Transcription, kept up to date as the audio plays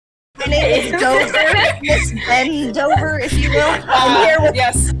My name is Dover, Miss Ben Dover, if you will. I'm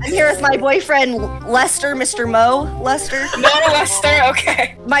here with my boyfriend Lester, Mr. Mo. Lester. No, Lester.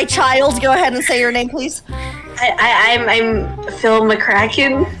 Okay. My child, go ahead and say your name, please. I'm Phil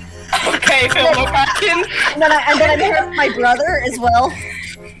McCracken. Okay, Phil McCracken. And then I'm here with my brother as well.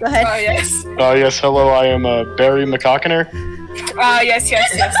 Go ahead. Oh yes. Yes. Hello. I am Barry McCockiner. Yes.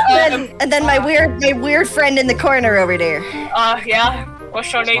 And then my weird friend in the corner over there. Yeah.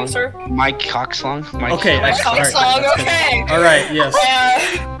 What's your name, sir? Mike Coxlong. Okay. Okay. All right. Yes.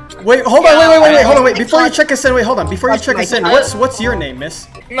 Wait. Hold on. Wait. Before you check us in. Wait. Hold on. Before you check us in. What's your name, miss?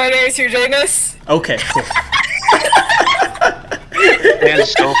 My name is Eugenius. Okay. Cool. Man,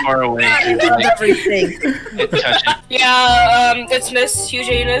 so far away. Everything. Yeah, it's Miss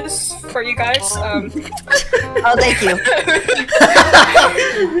Eugenius for you guys. Oh, thank you.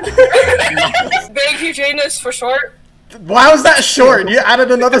 Big Eugenius for short. Why was that short? You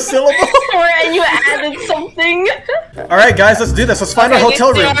added another syllable? And you added something. All right, guys, let's do this. Let's find our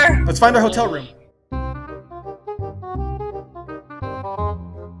hotel room. Let's find our hotel room.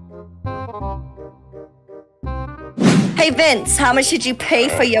 Hey Vince, how much did you pay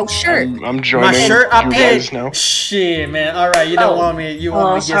for your shirt? I'm joining. My shirt, I paid. Guys know. Shit, man. All right, you don't want me. You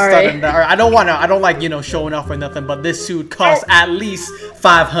want me to get sorry. stuck in that? All right, I don't like showing off or nothing. But this suit costs at least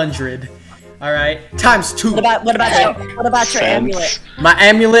 $500. All right, times 2. What about your amulet? My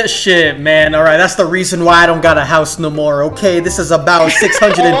amulet, shit, man. All right, that's the reason why I don't got a house no more. Okay, this is about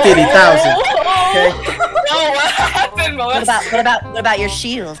 650,000. Okay. What about your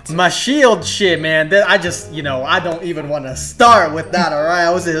shield? My shield, shit, man. I just, I don't even want to start with that. All right,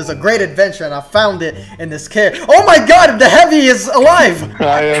 it was a great adventure, and I found it in this cave. Oh my God, the heavy is alive.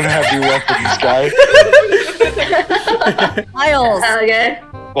 I am heavy weapons guy. Miles. Okay.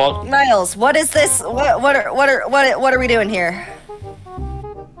 Well, Miles, what is this? What are we doing here?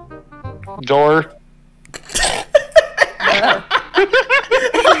 door.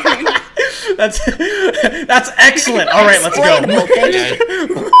 That's excellent. All right, let's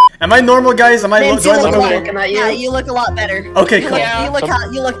go. Am I normal, guys? Do I look okay? Yeah, you look a lot better. Okay, cool.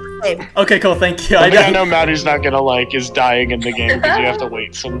 You look the same. Okay, cool. Thank you. I know Maddie's not gonna is dying in the game because you have to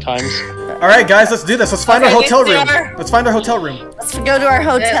wait sometimes. All right, guys, let's do this. Let's find our hotel room. Let's find our hotel room. Let's go to our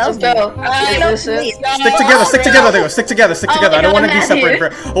hotel. Let's go. Stick together. Stick together. There we go. Stick together. Stick together. I don't want to be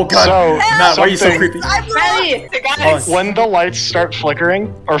separated. Oh God, Matt, why are you so creepy? When the lights start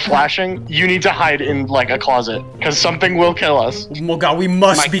flickering or flashing, you need to hide in a closet because something will kill us. Oh God, we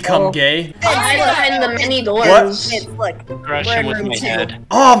must become gay. Hide behind the many doors. What? Crashing with my head.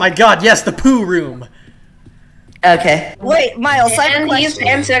 Oh my God, yes, the poo room. Okay. Wait, Miles, I have a he's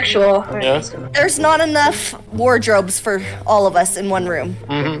question. pansexual. Yeah. There's not enough wardrobes for all of us in one room.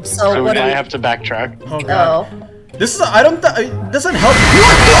 Mm-hmm. So we what do might we... have to backtrack. Oh God. This is, it doesn't help.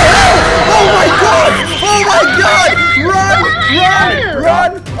 What the hell? Oh my God! Oh my God!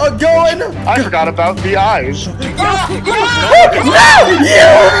 Run! Going! I forgot about the eyes. No! You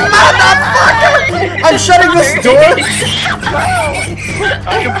motherfucker! I'm shutting this door.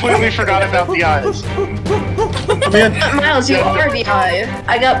 I completely forgot about the eyes. Man. Miles, you are the eye.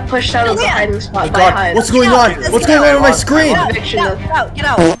 I got pushed out of the hiding spot by Hive. What's going on? What's going on my screen? Get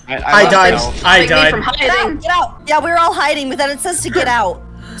out! I died. From hiding. Get out! Yeah, we were all hiding, but then it says to get out.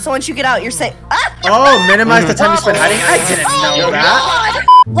 So once you get out, you're safe. Ah! Oh, minimize the time you spend hiding? I didn't know that.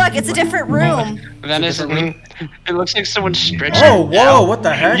 Look, it's a different room. That is, it looks like someone's stretching. Oh, whoa, what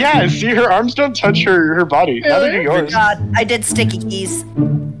the heck? Yeah, see, her arms don't touch her body. Neither do yours. God, I did sticky keys.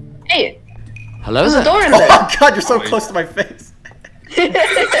 Hey. Hello? There's a door in there. Oh God, you're so close to my face.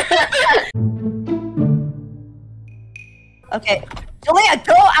 Okay. Julia,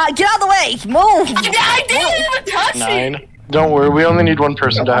 go out, get out of the way! Move! I didn't even touch it! 9. Don't worry, we only need one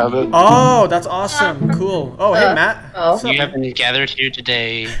person to have it. Oh, that's awesome. Cool. Oh, hey, Matt. What's up, You have been gathered here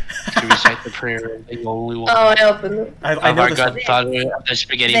today to recite the prayer of the Holy One. Oh, I opened it. I know our this. Godfather of the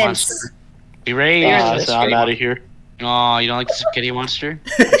Spaghetti Vince. Monster. Be raised. I'm out of here. Oh, you don't like the Spaghetti Monster?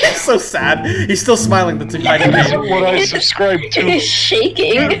 He's so sad. He's still smiling. That's hiding. What I subscribe to. He's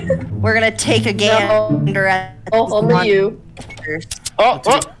shaking. We're gonna take a gander at Only you. Oh,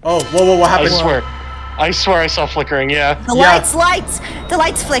 whoa, what happened? I swear I saw flickering, yeah. The lights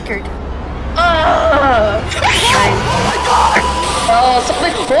flickered. Oh,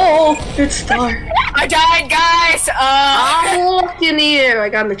 something cool. It's dark. I died, guys! I looked in the air. I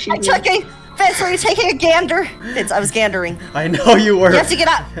got an achievement. Vince, were you taking a gander? Vince, I was gandering. I know you were. You have to get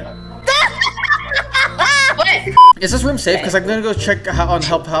out. What? Is this room safe? Because I'm gonna go check how I'm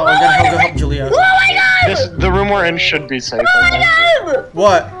gonna go help Julia. Oh my God! The room we're in should be safe. Oh my God!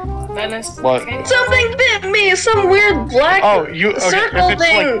 What? What? Something bit me. Some weird black circle if it's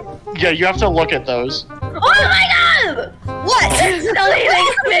thing. Yeah, you have to look at those. Oh my god! What? It's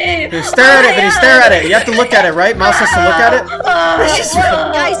deleting me! You stare at it, then you stare at it. You have to look at it, right? Mouse has to look at it.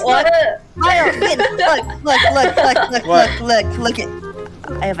 Guys, what? Miles, look it.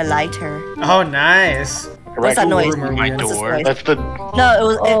 I have a lighter. Oh, nice. What's that noise? Room are we My in? door. That's the. No, it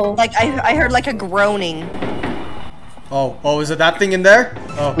was like I heard like a groaning. Oh, is it that thing in there?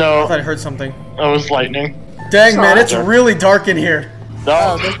 Oh, No. I thought I heard something. That was lightning. Dang, man, it's really dark in here.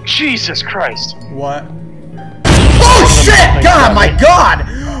 Oh, Jesus Christ. What? Oh, shit! God, my God!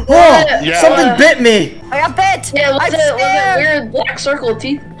 Oh, Yeah. something bit me. I got bit. Yeah, was I'm it scared. weird black circle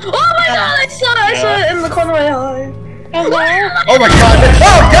teeth? Oh my god, I saw it in the corner of my eye. Oh, my God.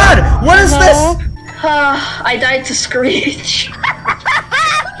 Oh, God! What is this? I died to Screech.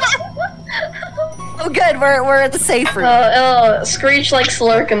 Oh, good. We're at the safe room. Screech likes to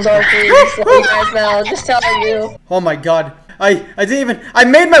lurk in dark rooms. So you guys know, just telling you. Oh, my God. I didn't even. I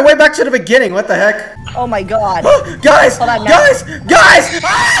made my way back to the beginning. What the heck? Oh my God. Guys! Hold on, Guys!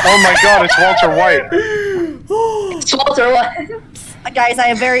 Oh my God, it's Walter White. It's Walter White. Guys, I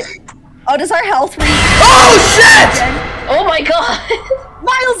have very. Oh, does our health reach? Oh, shit! Oh my god.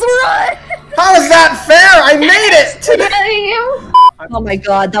 Miles, run! How is that fair? I made it! Oh my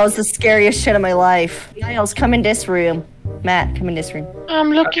God, that was the scariest shit of my life. Miles, come in this room. Matt, come in this room. I'm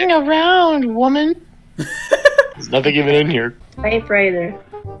looking around, woman. There's nothing even in here. Right, Raider.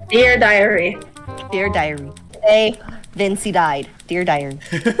 Dear diary. Dear diary. Hey, Vincey died. Dear diary.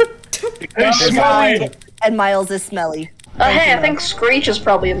 Hey, Smelly. And Miles is smelly. Hey, I think Screech is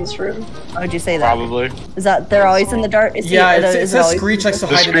probably in this room. Why would you say that? Probably. Is that they're always in the dark? Is Yeah, he, it is says always- Screech likes to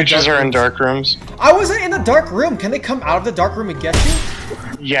The hide in the Screeches dark are in rooms. dark rooms. I wasn't in the dark room. Can they come out of the dark room and get you?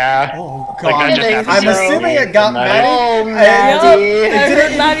 Yeah. Oh, Like, God. that just happened I'm to assuming me. it got Maddie. Oh, Maddie. I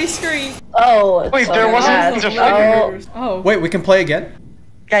heard Maddie scream. Oh, it's Wait, so there wasn't bad. the Oh. Oh. Wait, we can play again?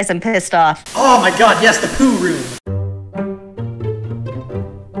 Guys, I'm pissed off. Oh my God, yes, the poo room.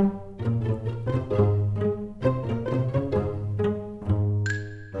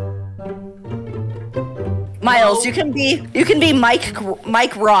 Miles, you can be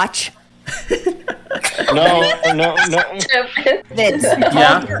Mike Roch. No. Vince.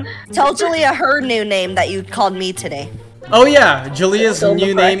 Yeah. Tell Julia her new name that you called me today. Oh yeah, Julia's Still new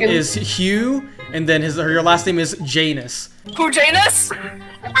the name Kraken? is Hugh, and then her last name is Janus. Who, Janus?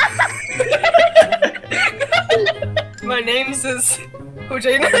 My name's is who,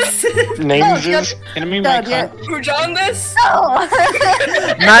 Janus? Names is. Enemy No, my dear. Who, John this? Oh.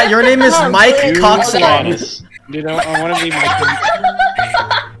 Matt, your name is Mike Coxley. Janus. Dude, I want to be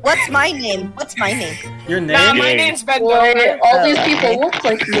my. What's my name? Your Nah, name? my name's Ben Wait, Dover. all these people look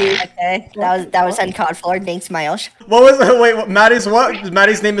like me. Okay, that was uncalled for. Thanks, Miles. What was? Wait, what? Maddie's what?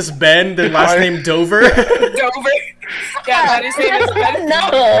 Maddie's name is Ben. Then last name Dover. Dover. Yeah, that is name is Ben.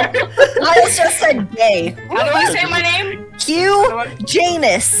 No. Miles just said gay. How do I say my name? Hugh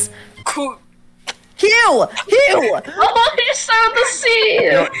Janus. Cool. Hugh. Oh, you sound the C.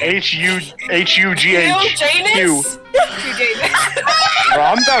 H-U-G-H. Hugh Janus? Hugh Janus. Bro,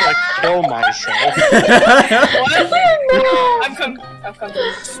 I'm about to kill myself. What? I'm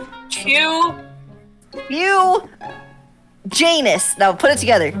confused. Hugh Janus. Now put it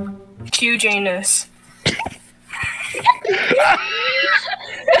together. Q Janus.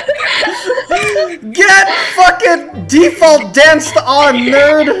 Get fucking default danced on,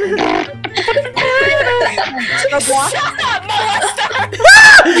 nerd.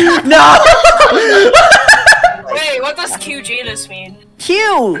 No. Wait, what does Q Janus mean?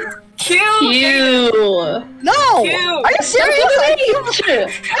 Q. Q. You. No. Q. Are you serious? Are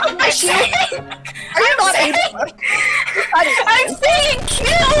you not able? I'm saying Q.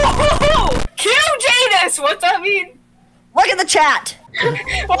 Q Janus. What's that mean? Look at the chat.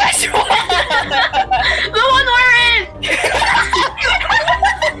 What? The one we're in.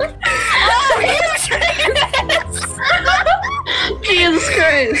 Oh, Hugh Janus. Jesus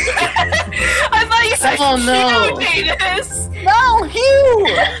Christ. I thought you said Oh, no. Q Janus. No, Hugh.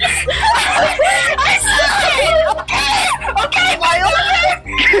 I saw it. Okay,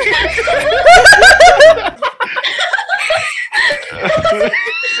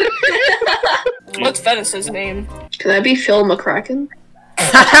 What's Venice's name? Can I be Phil McCracken?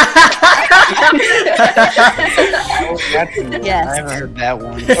 Yes. I haven't heard that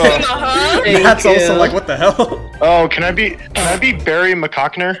one. Uh-huh. That's also like, what the hell? Oh, can I be Barry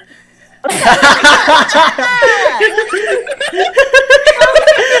McCockner?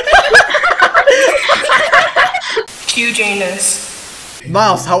 Q Janus.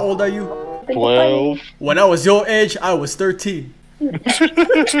 Miles, how old are you? 12. When I was your age, I was 13.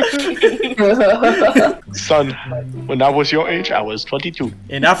 Son, when I was your age, I was 22.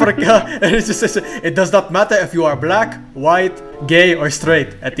 In Africa, it just says, it does not matter if you are black, white, gay, or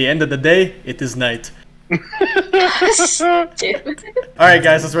straight. At the end of the day, it is night. Alright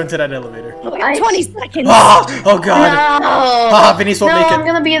guys, let's run to that elevator. 20 seconds. Oh god. No. Venice won't No, make it. I'm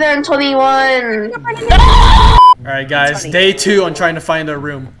gonna be there in 21. Alright guys, day 2 on trying to find our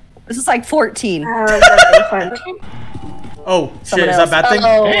room. This is like 14. Oh shit, Someone is that a bad thing?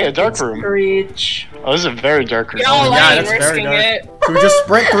 Hey, a dark room. Reach. Oh, this is a very dark room. Y'all Yeah, ain't that's very risking dark. it. Should we just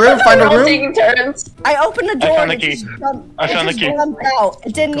sprint through and find a We're all room? taking turns. I opened the door. found the and key. it just jumped- I found it the just key. jumped out.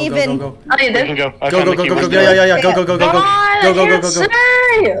 It didn't even. Go. Oh, you We can did? go. I Go, found go, the go, key. go, go, Let's go, do it. yeah, go, go. Come on, Go, go, I go, can't go. see.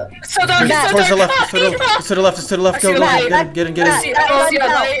 So dark, Matt, so Towards the dark. left, to the left, to the left, go, get in.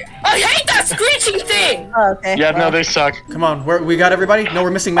 I hate that screeching thing! Oh, okay. Yeah, no, they suck. Come on, we got everybody? No,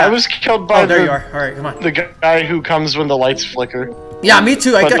 we're missing Matt. I was killed by Oh, there you are. Alright, come on. the guy who comes when the lights flicker. Yeah, me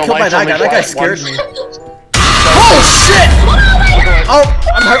too. I But got the killed by lights that guy. only That guy flash scared once. me. Oh shit! Oh,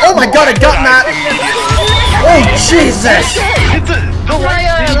 I'm hurt. Oh my god, I got Matt! Oh Jesus!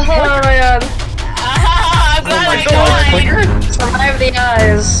 Oh my god. Survive the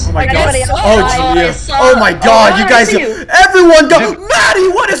eyes. Oh my god. Everybody else. Oh Julia. Oh my god, you guys. Everyone go. Maddie,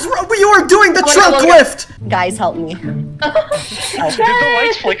 what is wrong? You are doing the trunk lift! Guys, help me. Did the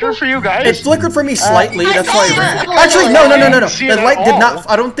lights flicker for you It guys? flickered for me slightly. That's why I ran. Oh, Actually, no. see The it light at did all. not.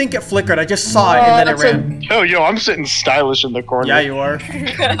 I don't think it flickered. I just saw it and then it that's a- ran. Yo, I'm sitting stylish in the corner. Yeah, you are.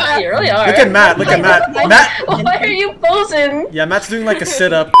 You really are. Look at Matt. Matt. Why are you posing? Yeah, Matt's doing like a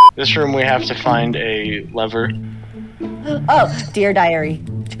sit up. This room we have to find a lever. Oh, dear diary.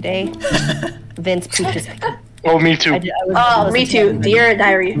 Today, Vince pooped his. Oh, me too. Me too. Dear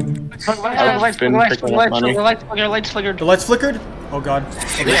diary. I've been picking up money. Lights flickered. The lights flickered. Oh god.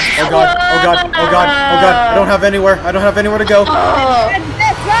 Okay. Oh god. I don't have anywhere. To go.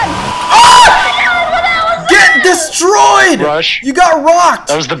 Get destroyed! Rush. You got rocked!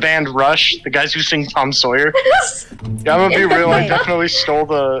 That was the band Rush, the guys who sing Tom Sawyer. Yeah, I'm gonna be real. I definitely stole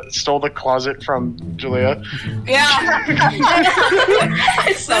the closet from Julia. Yeah. I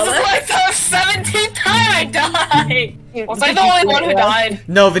This saw is that. like the 17th time I died. Was I the only one who died?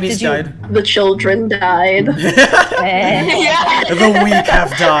 No, Vinny's Did you- died. The children died. Yeah. The weak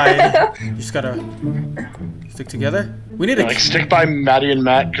have died. You just gotta stick together. We need Like, to. stick by Maddie and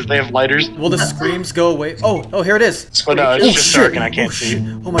Matt because they have lighters. Will the screams go away? Oh, here it is. But it's Oh just shit! dark and I can't see.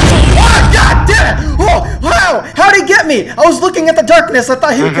 Oh my god! Oh god damn it! Oh how? How'd he get me? I was looking at the darkness. I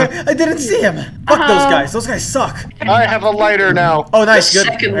thought I didn't see him. Fuck those guys. Those guys suck. I have a lighter now. Oh nice, good.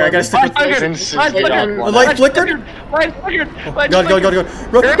 second Alright, I gotta stick with. Vince is Light the flickered. The one. light flickered. Lights flickered. Go.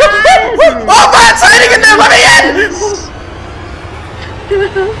 Run. Oh, Matt's hiding in there! Let me in!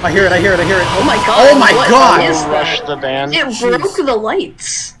 I hear it. Oh my god. Oh my what god. is Rush that? the band. It broke the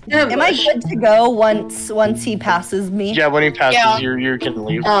lights. Am I good to go once he passes me? Yeah, when he passes, Yeah. you can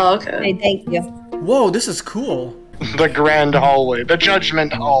leave. Oh, okay. Okay, thank you. Whoa, this is cool. The grand hallway, the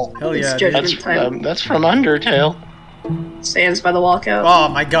judgment hall. Hell yeah, It's dude. judgment. That's from Undertale. Stands by the walkout. Oh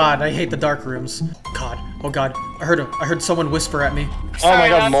my god, I hate the dark rooms. Oh god. I heard someone whisper at me. Oh my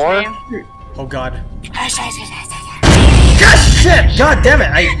god, that's more? me. Oh god. Gosh, shit! God damn it!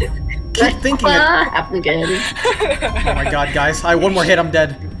 I keep thinking it. Happen again. Oh my god, guys. One more hit, I'm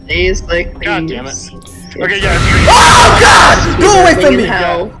dead. Days like God these. damn it. Okay, yeah, if you, Oh god! Go away from me!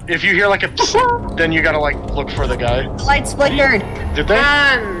 Hell. if you hear like a psst, then you gotta like look for the guy. The lights flickered. Did they?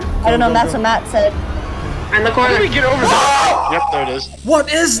 Run! I don't know. That's what Matt said. In the How do corner. we get over there? Yep, there it is.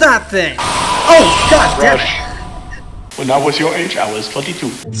 What is that thing? Oh god damn it! Rush. When I was your age, I was 22.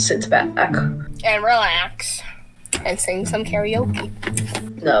 Sit back. And relax. And sing some karaoke.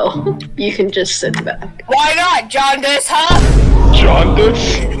 No, you can just sit back. Why not, jaundice, huh?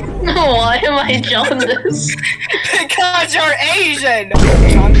 Jaundice? Why am I jaundice? Because you're Asian!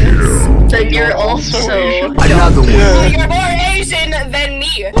 Jaundice. But you're also You're more Asian than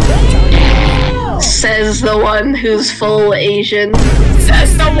me. says the one who's full Asian.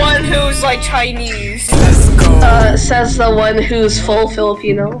 Says the one who's like Chinese. Says the one who's full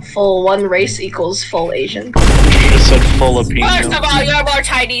Filipino. Full one race equals full Asian. You just said First Filipino. of all, you're more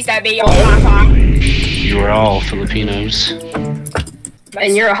Chinese than me. You are all Filipinos.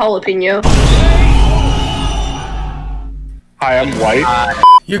 And you're a jalapeno. Hi, I'm white.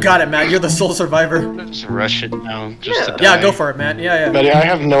 You got it, Matt. You're the sole survivor. Just rush it now. Just to die. Yeah, go for it, Matt. Yeah. Buddy, I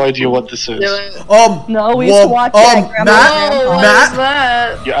have no idea what this is. No, we used to watch that. Grandma. Matt? Oh, what Matt? is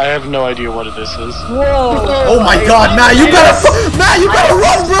that? Yeah, I have no idea what this is. Whoa. Oh my god, Matt, you better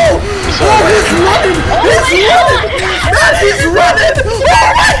run, bro! Oh, he's running! Matt, he's running! Oh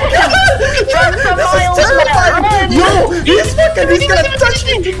my god! Run for miles, This is terrifying! Matt, run! Yo, He's gonna touch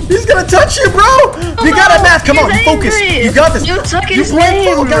you! He's gonna touch you, bro! You got it, Matt! Come on, focus! You got this! You took You his played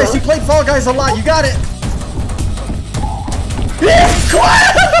Fall name! Guys! You played Fall Guys a lot! You got it!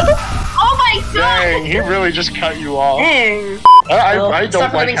 Oh my god! Dang, he really just cut you off. Dang. I don't Stop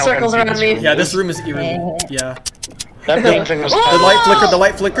like running how circles empty around this me. room Yeah, is. this room is eerie. Yeah. That big thing was The light flickered, the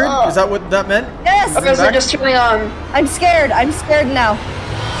light flickered? Is that what that meant? Yes! Others are just turning on. I'm scared now.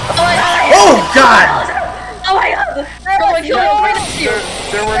 Oh my god! Oh, God! Oh my god! Oh my god!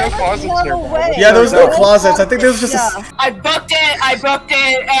 There were no closets here. Yeah, there was no closets. I think there was just a... I booked it,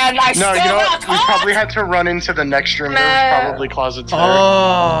 and I No, still you know got what? We caught. probably had to run into the next room. There was probably closets there.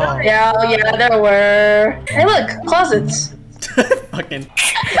 Oh. Yeah, there were. Hey, look, closets. Fucking...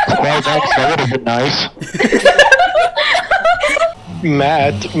 Well, that would have been nice.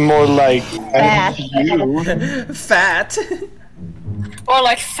 Matt, more like Fat. you. Fat. Or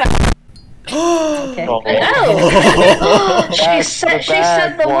like fat. Okay. Oh! she That's said the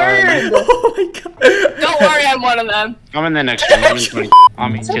bad word. Oh my god. Don't worry, I'm one of them. I'm in the next room. I'm in 20.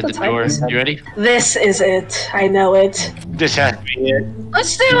 I'm in that the the door. time? You ready? This is it. I know it. This has to be it.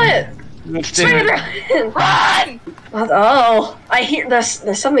 Let's do it. Let's do it. Run! Oh, I hear there's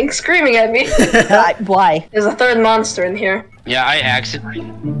something screaming at me. Why? There's a third monster in here. Yeah, I accidentally.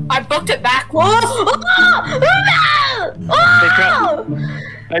 I booked it backwards.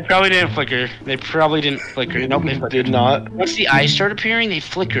 They probably didn't flicker. They probably didn't flicker. Nope, they Did not. Once the eyes start appearing, they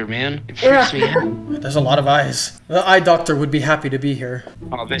flicker, man. It freaks me out. There's a lot of eyes. The eye doctor would be happy to be here.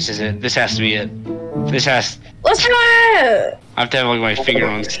 Oh, this is it. This has to be it. This has. Let's do it. I have to have like my finger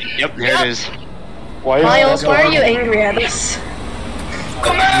on. Yep, there it is. Why is Miles, that why are going you on? angry at us?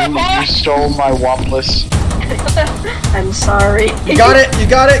 Come here, You boy! stole my Wopless. I'm sorry. You got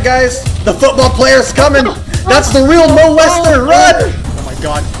it, guys. The football player's coming. That's the real Mo Lester. Run! Oh my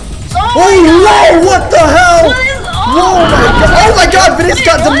god. Oh no! What the hell? Oh my god! Vinny's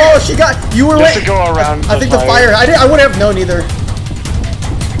got demolished. You were Just late. to go around. I think the fire. I wouldn't have known either.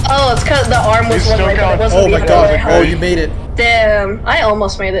 Oh, it's because the arm was You one still way, but got- it wasn't Oh the my other god. way. Oh, you made it. Damn, I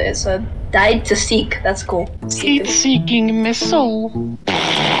almost made it. It said, died to seek. That's cool. Heat-seeking missile.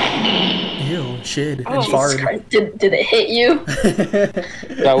 Ew, shit. Jesus And farted. Christ, did it hit you?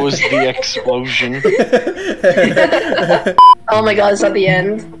 That was the explosion. Oh my god, is that the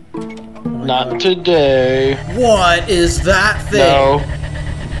end? Not today. What is that thing?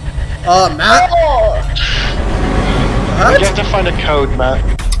 No. Matt? Oh! You have to find a code, Matt.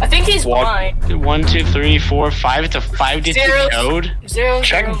 I think he's What? blind. 1, 2, 3, 4, 5. It's a 5-digit Zero. code. Zero.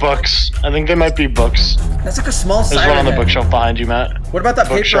 Check zero, books. I think they might be books. That's like a small There's siren one on the head. bookshelf behind you, Matt. What about that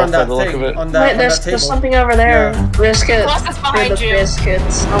paper Bookshelf on that by the look thing? of it. On that, Wait, on there's that table? something over there. Yeah. Brisket. Plus it's behind the you.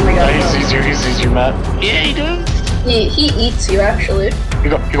 Briskets. Oh my Yeah, god. he's easier, Matt. Yeah, he does. He eats you actually. You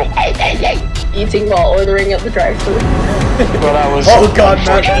go. Eating while ordering at the drive-thru. Well, that was. Oh god,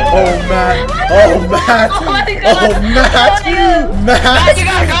 Matt! Oh Matt! Oh Matt! Oh my god! Oh Matt! Matt! You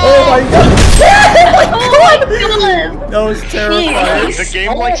gotta go! Oh my god! Oh my god! That was terrifying. The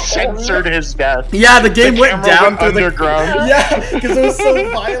game like censored his death. Yeah, the game The went camera down went through the underground. Yeah, because it was so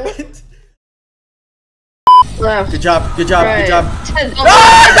violent. Left. Good job, good job, Right. good job.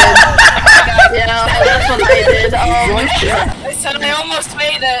 Yeah, that's what I did. I said I almost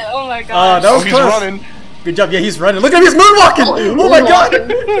made it. Oh my Oh, god. that was He's close. running. Good job. Yeah, he's running. Look at him, he's moonwalking. Oh my god,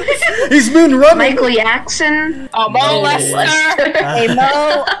 he's moon running. Michael Jackson. Oh, Mo Lester. Hey,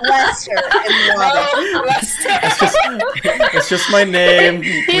 Mo Lester. Mo Lester. It's just my name.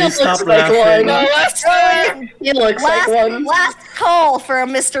 Please looks stop like laughing. Mo Lester. He looks like one. Last call for a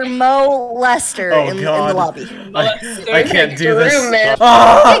Mr. Mo Lester Oh in the god, lobby. I can't do this. Room, man.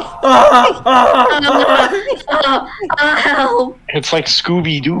 Help. It's like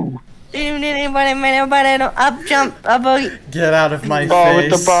Scooby Doo. Up jump, a boogie. Get out of my Oh, with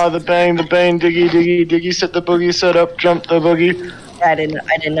the face. bar, the bang, diggy, diggy, set the boogie, set up, jump the boogie. I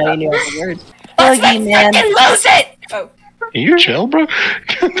didn't know you knew all the words. Boogie man. Lose it. Oh. You chill, bro.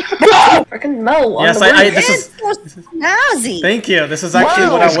 Freaking Mo. on Yes, the roof. this is. Snazzy. Thank you. This is actually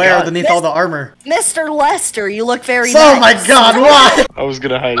Wow. what I wear God. underneath all the armor. Mr. Lester, you look very Oh my nice. god, why? I was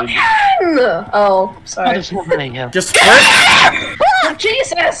gonna hide it. Oh, sorry. Just happening, yeah. Just sprint? Oh,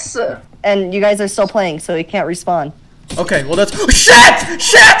 Jesus! And you guys are still playing, so you can't respawn. Okay, well that's. Shit!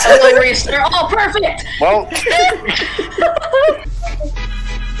 Shit! Like restart. Oh, perfect! Well,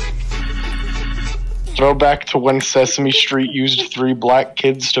 throw back to when Sesame Street used 3 black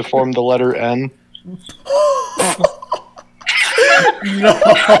kids to form the letter N. No.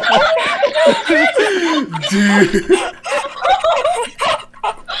 Dude.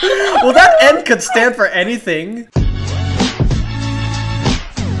 Well, that N could stand for anything.